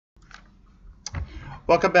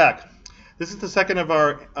Welcome back. This is the second of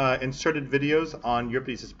our inserted videos on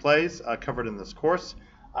Euripides' plays covered in this course.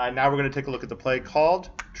 Now we're going to take a look at the play called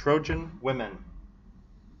Trojan Women.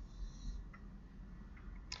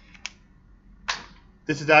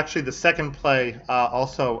 This is actually the second play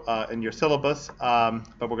also in your syllabus, but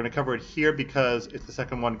we're going to cover it here because it's the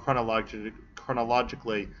second one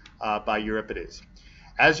chronologically by Euripides.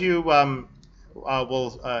 As you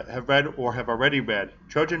will have read or have already read,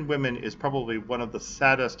 Trojan Women is probably one of the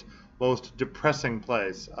saddest, most depressing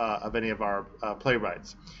plays of any of our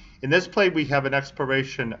playwrights. In this play, we have an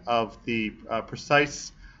exploration of the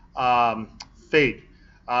precise fate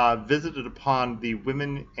visited upon the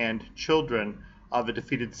women and children of a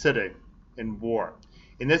defeated city in war.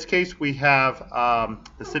 In this case, we have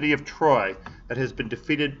the city of Troy that has been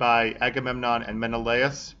defeated by Agamemnon and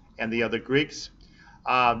Menelaus and the other Greeks.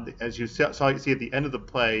 As you see at the end of the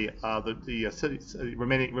play, the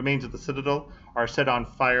remains of the citadel are set on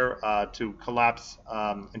fire to collapse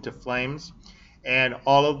into flames, and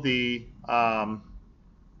all of the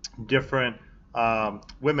different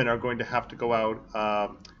women are going to have to go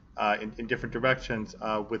out in different directions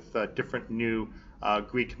with different new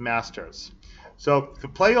Greek masters. So the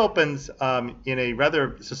play opens in a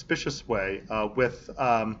rather suspicious way with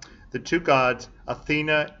the two gods,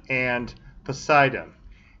 Athena and Poseidon.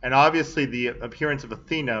 And obviously the appearance of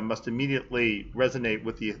Athena must immediately resonate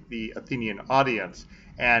with the Athenian audience.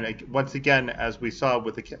 And once again, as we saw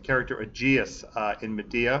with the character Aegeus in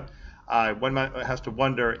Medea, one has to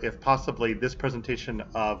wonder if possibly this presentation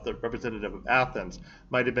of the representative of Athens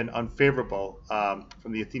might have been unfavorable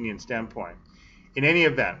from the Athenian standpoint. In any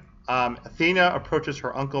event, Athena approaches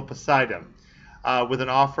her uncle Poseidon with an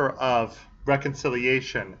offer of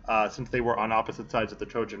reconciliation since they were on opposite sides of the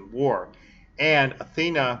Trojan War. And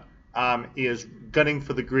Athena is gunning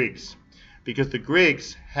for the Greeks because the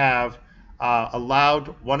Greeks have allowed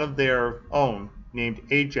one of their own named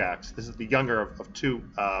Ajax, this is the younger of two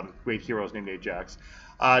great heroes named Ajax,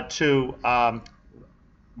 to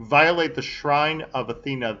violate the shrine of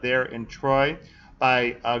Athena there in Troy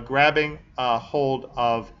by grabbing hold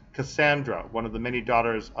of Cassandra, one of the many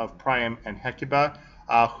daughters of Priam and Hecuba,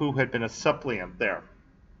 who had been a suppliant there.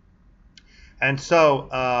 And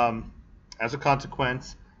so, as a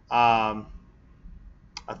consequence,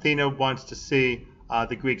 Athena wants to see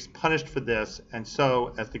the Greeks punished for this, and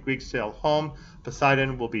so as the Greeks sail home,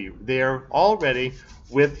 Poseidon will be there already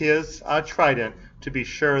with his trident to be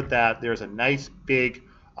sure that there's a nice big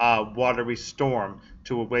watery storm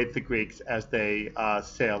to await the Greeks as they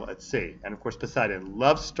sail at sea. And of course Poseidon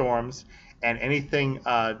loves storms, and anything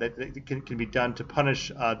that can be done to punish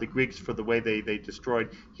the Greeks for the way they destroyed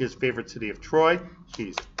his favorite city of Troy,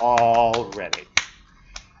 he's all ready.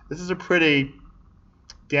 This is a pretty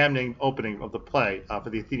damning opening of the play for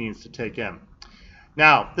the Athenians to take in.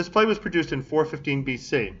 Now, this play was produced in 415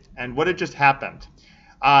 BC, and what had just happened?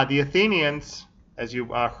 The Athenians, as you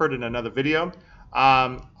heard in another video,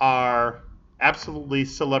 are absolutely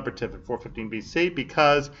celebrative in 415 BC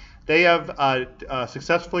because they have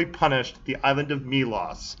successfully punished the island of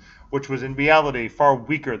Melos, which was in reality far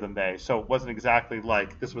weaker than they, so it wasn't exactly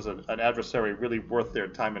like this was an adversary really worth their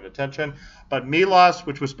time and attention. But Melos,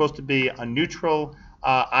 which was supposed to be a neutral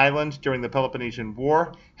island during the Peloponnesian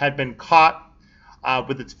War, had been caught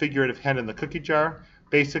with its figurative hand in the cookie jar.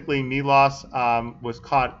 Basically, Melos was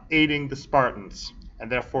caught aiding the Spartans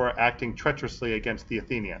and therefore acting treacherously against the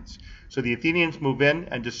Athenians. So the Athenians move in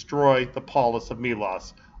and destroy the polis of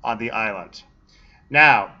Melos on the island.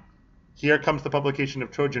 Now, here comes the publication of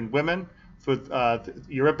Trojan Women for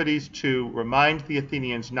Euripides to remind the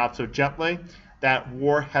Athenians not so gently that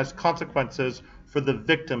war has consequences for the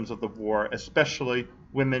victims of the war, especially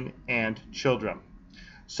women and children.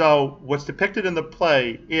 So what's depicted in the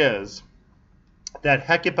play is that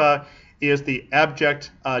Hecuba is the abject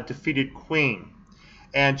defeated queen,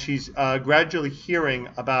 and she's gradually hearing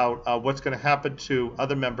about what's going to happen to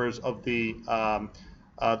other members of the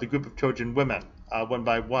group of Trojan women one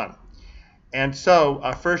by one. And so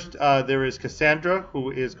first there is Cassandra,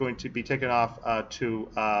 who is going to be taken off to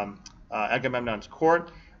Agamemnon's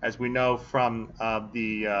court. As we know from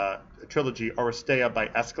the trilogy Oresteia by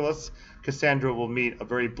Aeschylus, Cassandra will meet a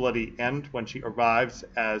very bloody end when she arrives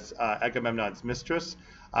as Agamemnon's mistress.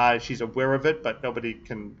 She's aware of it, but nobody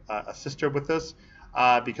can assist her with this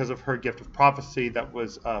because of her gift of prophecy that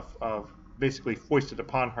was basically foisted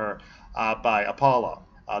upon her by Apollo.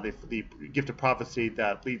 The gift of prophecy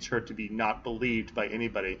that leads her to be not believed by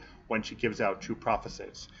anybody when she gives out true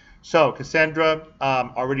prophecies. So Cassandra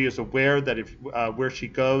already is aware that if where she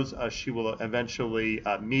goes, she will eventually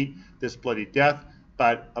meet this bloody death,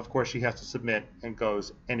 but of course she has to submit and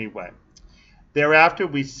goes anyway. Thereafter,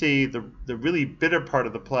 we see the really bitter part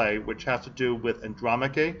of the play, which has to do with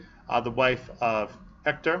Andromache, the wife of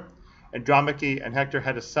Hector. Andromache and Hector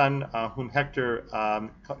had a son whom Hector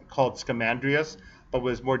called Scamandrius, but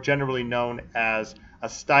was more generally known as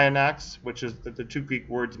Astyanax, which is the two Greek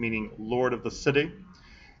words meaning Lord of the City.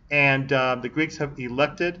 And the Greeks have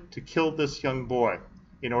elected to kill this young boy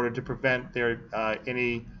in order to prevent their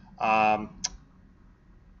any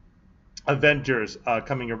avengers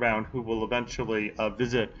coming around who will eventually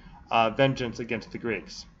visit vengeance against the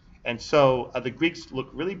Greeks. And so the Greeks look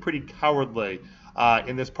really pretty cowardly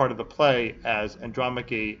in this part of the play as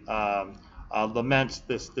Andromache laments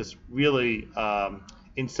this really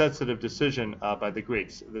insensitive decision by the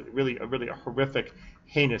Greeks, really a horrific,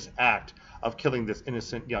 heinous act of killing this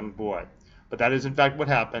innocent young boy. But that is in fact what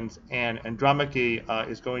happens, and Andromache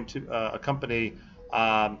is going to accompany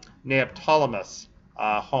Neoptolemus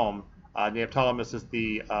home. Neoptolemus is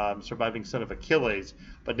the surviving son of Achilles,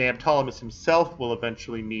 but Neoptolemus himself will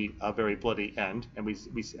eventually meet a very bloody end, and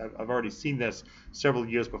I've already seen this several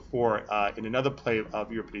years before in another play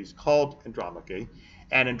of Euripides called Andromache.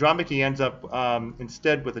 And Andromache ends up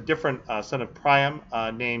instead with a different son of Priam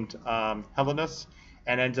named Helenus,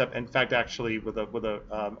 and ends up, in fact, actually with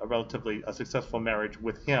a relatively successful marriage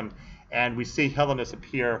with him. And we see Helenus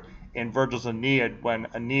appear in Virgil's Aeneid when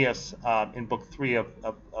Aeneas, in Book 3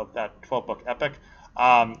 of that 12-book epic,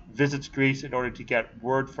 visits Greece in order to get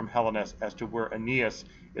word from Helenus as to where Aeneas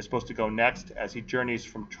is supposed to go next as he journeys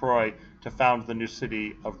from Troy to found the new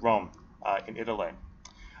city of Rome in Italy.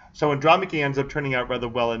 So Andromache ends up turning out rather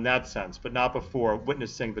well in that sense, but not before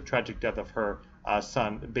witnessing the tragic death of her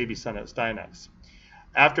baby son Astyanax.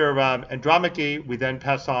 After Andromache, we then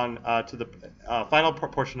pass on to the final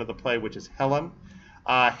portion of the play, which is Helen.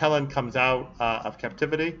 Helen comes out of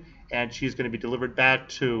captivity, and she's going to be delivered back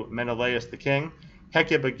to Menelaus the king.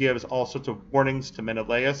 Hecuba gives all sorts of warnings to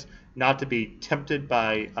Menelaus not to be tempted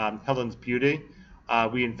by Helen's beauty.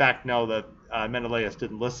 We in fact know that Menelaus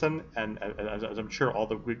didn't listen, and as I'm sure all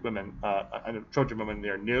the Greek women and Trojan women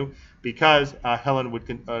there knew, because Helen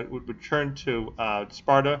would return to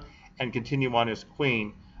Sparta and continue on as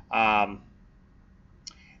queen. And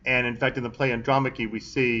in fact, in the play Andromache, we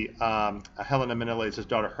see Helen and Menelaus'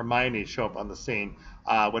 daughter Hermione show up on the scene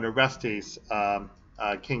when Orestes, son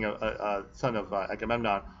of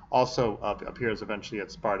Agamemnon, also appears eventually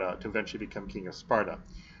at Sparta to eventually become king of Sparta.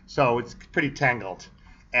 So it's pretty tangled.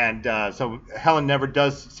 And so Helen never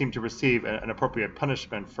does seem to receive an appropriate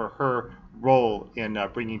punishment for her role in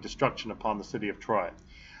bringing destruction upon the city of Troy.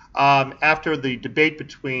 After the debate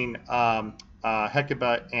between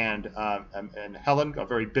Hecuba and Helen, a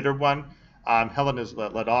very bitter one, Helen is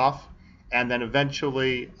let off, and then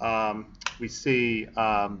eventually we see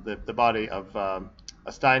the body of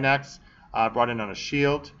Astyanax brought in on a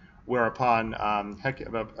shield, whereupon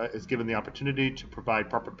Hecuba is given the opportunity to provide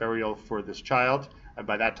proper burial for this child, and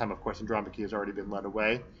by that time, of course, Andromache has already been led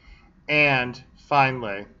away. And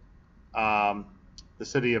finally, the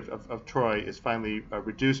city of Troy is finally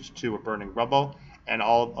reduced to a burning rubble, and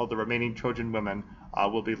all of the remaining Trojan women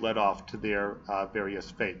will be led off to their various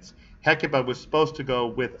fates. Hecuba was supposed to go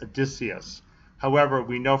with Odysseus. However,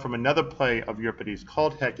 we know from another play of Euripides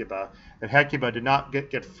called Hecuba that Hecuba did not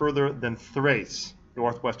get further than Thrace,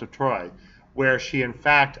 northwest of Troy, where she in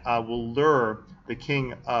fact will lure the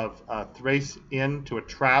king of Thrace into a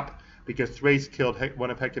trap because Thrace killed one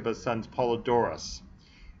of Hecuba's sons, Polydorus.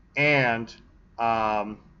 And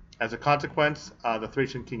as a consequence, the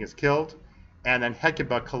Thracian king is killed, and then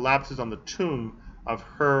Hecuba collapses on the tomb of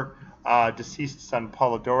her deceased son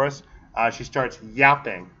Polydorus. She starts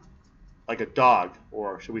yapping like a dog,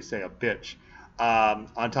 or should we say a bitch,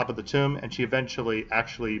 on top of the tomb, and she eventually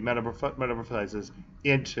actually metamorphosizes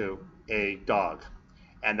into a dog.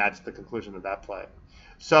 And that's the conclusion of that play.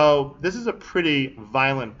 So this is a pretty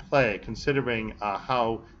violent play, considering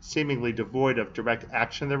how seemingly devoid of direct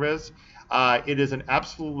action there is. It is an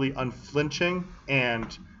absolutely unflinching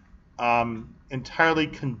and entirely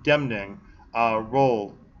condemning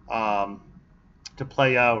role to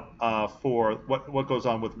play out for what goes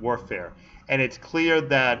on with warfare. And it's clear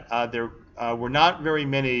that there were not very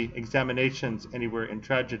many examinations anywhere in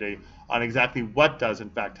tragedy on exactly what does in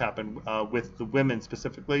fact happen with the women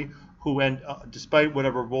specifically, who despite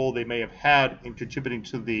whatever role they may have had in contributing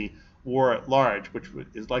to the war at large, which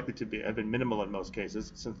is likely to have been minimal in most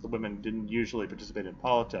cases, since the women didn't usually participate in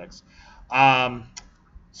politics,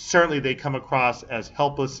 certainly they come across as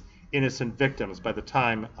helpless, innocent victims by the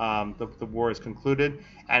time the war is concluded.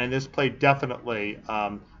 And in this play, definitely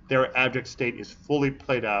their abject state is fully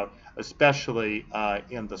played out, especially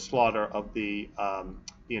in the slaughter of the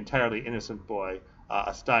entirely innocent boy,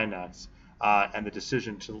 Astyanax. and the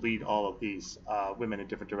decision to lead all of these women in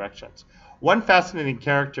different directions. One fascinating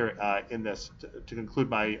character in this, to conclude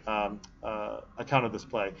my account of this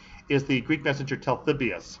play, is the Greek messenger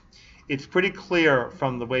Talthybius. It's pretty clear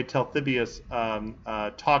from the way Talthybius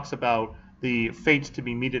talks about the fates to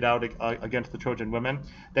be meted out against the Trojan women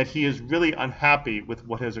that he is really unhappy with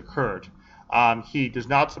what has occurred. He does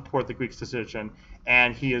not support the Greeks' decision,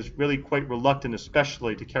 and he is really quite reluctant,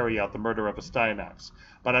 especially to carry out the murder of Astyanax.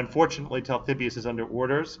 But unfortunately, Talthybius is under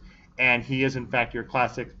orders, and he is in fact your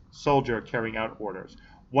classic soldier carrying out orders.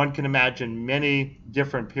 One can imagine many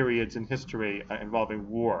different periods in history involving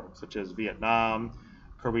war, such as Vietnam,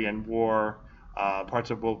 Korean War,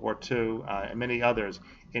 parts of World War II, and many others,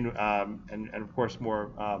 and of course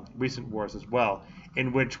more recent wars as well,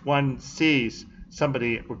 in which one sees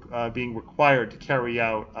somebody being required to carry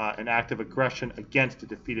out an act of aggression against a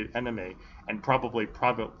defeated enemy, and probably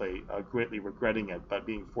privately greatly regretting it, but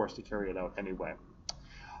being forced to carry it out anyway.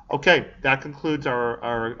 Okay, that concludes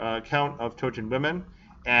our account of Trojan women,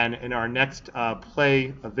 and in our next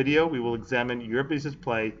play video, we will examine Euripides'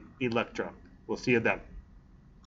 play Electra. We'll see you then.